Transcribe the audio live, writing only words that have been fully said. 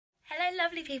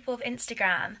lovely people of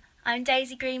Instagram. I'm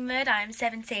Daisy Greenwood, I'm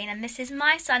 17 and this is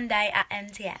my Sunday at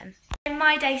MTM.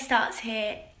 My day starts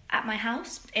here at my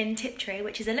house in Tiptree,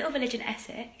 which is a little village in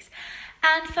Essex.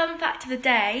 And fun fact of the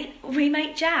day, we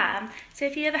make jam. So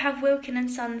if you ever have Wilkin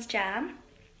and Sons jam,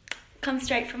 come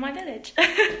straight from my village.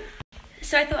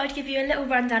 So I thought I'd give you a little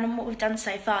rundown on what we've done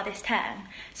so far this term.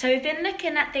 So we've been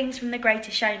looking at things from The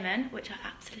Greatest Showman, which I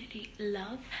absolutely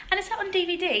love. And it's out on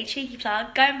DVD, cheeky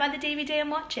plug. Go and buy the DVD and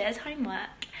watch it as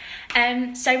homework.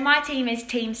 So my team is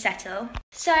Team Settle.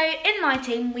 So in my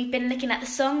team, we've been looking at the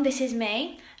song This Is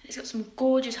Me. It's got some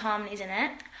gorgeous harmonies in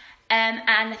it. And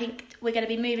I think we're going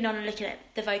to be moving on and looking at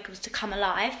the vocals to Come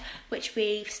Alive, which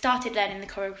we've started learning the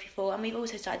choreography for, and we've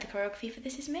also started the choreography for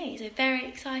This Is Me, so very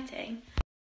exciting.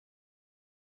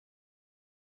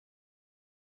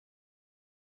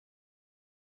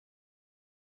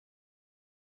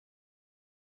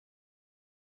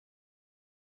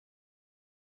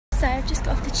 So I've just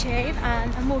got off the tube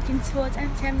and I'm walking towards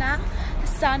MTM now. The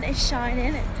sun is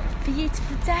shining, it's a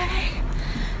beautiful day.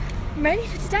 I'm ready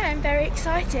for today, I'm very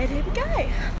excited. Here we go.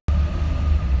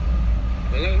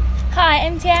 Hello. Hi,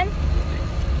 MTN.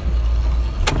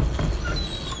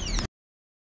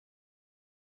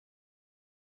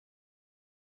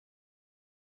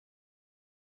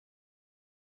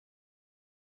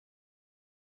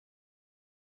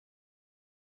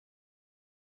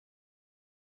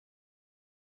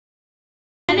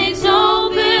 And it's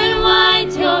open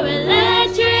wide, you're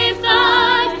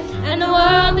electrified, and the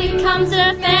world becomes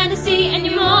a fantasy, and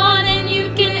you're more than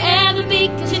you can ever be,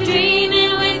 'cause you're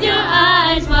dreaming with your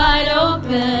eyes wide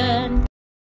open.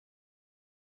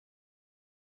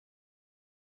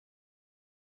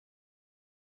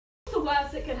 The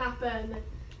worst that could happen.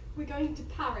 We're going to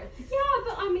Paris. Yeah,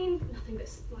 but I mean, nothing but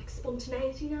like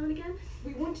spontaneity now and again.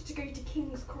 We wanted to go to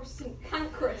King's Cross St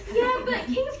Pancras. Yeah, but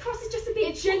King's Cross is just a bit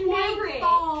It's generic. quite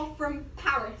far from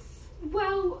Paris.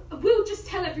 Well, we'll just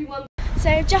tell everyone. So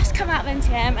I've just come out of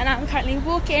MTM and I'm currently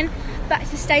walking back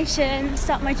to the station to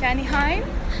start my journey home.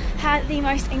 Had the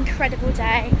most incredible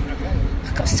day.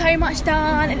 I've got so much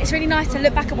done and it's really nice to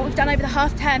look back at what we've done over the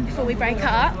half term before we break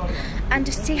up and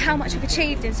just see how much we've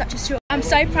achieved in such a short. I'm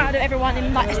so proud of everyone,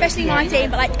 in especially my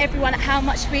team, but like everyone, at how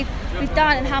much we've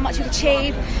done and how much we've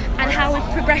achieved and how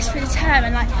we've progressed through the term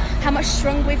and like how much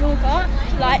stronger we've all got.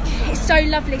 Like, it's so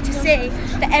lovely to see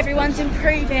that everyone's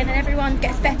improving and everyone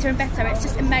gets better and better. It's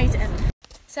just amazing.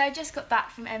 So I just got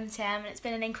back from MTM and it's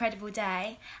been an incredible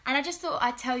day, and I just thought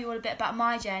I'd tell you all a bit about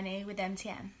my journey with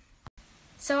MTM.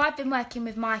 So I've been working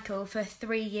with Michael for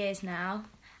 3 years now,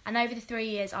 and over the 3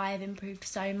 years I have improved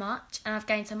so much and I've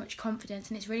gained so much confidence,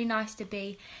 and it's really nice to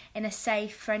be in a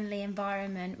safe, friendly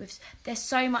environment with there's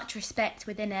so much respect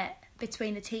within it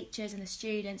between the teachers and the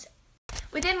students.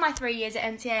 Within my 3 years at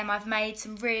MTM, I've made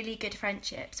some really good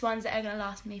friendships, ones that are going to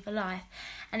last me for life,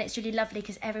 and it's really lovely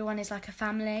because everyone is like a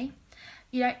family.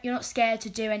 You're not scared to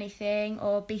do anything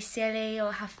or be silly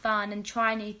or have fun and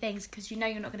try new things because you know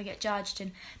you're not going to get judged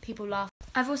and people laugh.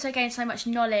 I've also gained so much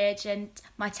knowledge and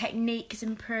my technique has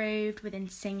improved within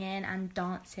singing and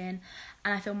dancing,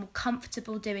 and I feel more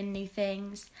comfortable doing new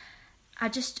things.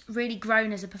 I've just really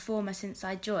grown as a performer since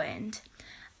I joined,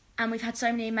 and we've had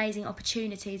so many amazing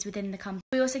opportunities within the company.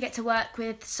 We also get to work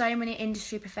with so many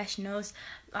industry professionals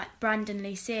like Brandon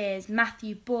Lee Sears,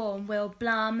 Matthew Bourne, Will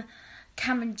Blum,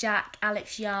 Cameron Jack,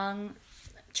 Alex Young,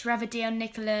 Trevor Dion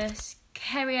Nicholas,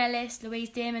 Kerry Ellis, Louise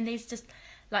Dearman. These just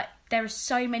like, there are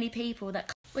so many people that.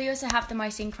 We also have the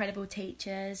most incredible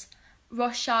teachers.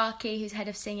 Ross Sharkey, who's head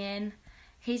of singing,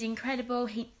 he's incredible.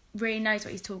 He really knows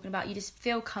what he's talking about. You just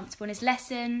feel comfortable in his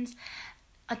lessons.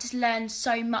 I just learned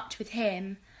so much with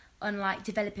him on like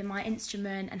developing my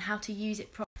instrument and how to use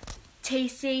it properly.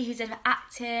 TC, who's head of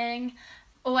acting,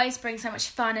 always brings so much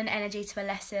fun and energy to a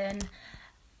lesson.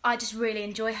 I just really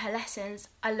enjoy her lessons.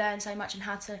 I learn so much on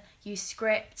how to use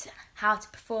script, how to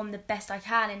perform the best I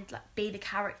can and like be the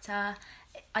character.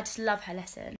 I just love her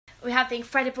lesson. We have the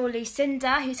incredible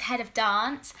Lucinda, who's head of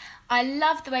dance. I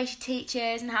love the way she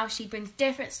teaches and how she brings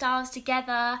different styles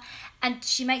together, and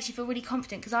she makes you feel really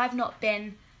confident because I've not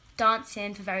been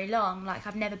dancing for very long. Like,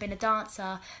 I've never been a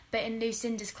dancer, but in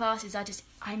Lucinda's classes I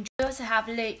enjoy. We also have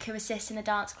Luke, who assists in the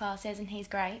dance classes, and he's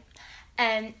great.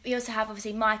 We also have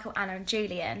obviously Michael, Anna and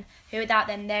Julian, who without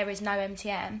them there is no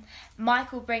MTM.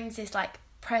 Michael brings this like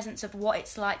presence of what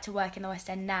it's like to work in the West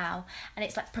End now, and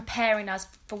it's like preparing us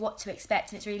for what to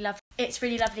expect, and it's really lovely. It's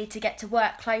really lovely to get to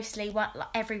work closely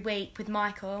every week with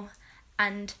Michael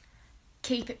and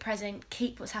keep it present,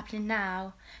 keep what's happening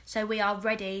now, so we are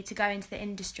ready to go into the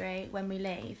industry when we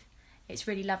leave. It's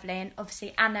really lovely, and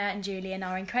obviously Anna and Julian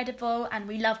are incredible and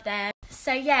we love them.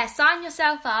 So yeah, sign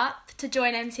yourself up to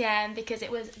join MTM because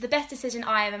it was the best decision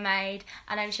I ever made,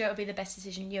 and I'm sure it'll be the best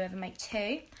decision you ever make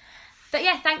too. But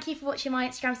yeah, thank you for watching my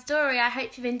Instagram story. I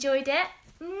hope you've enjoyed it.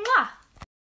 Mwah!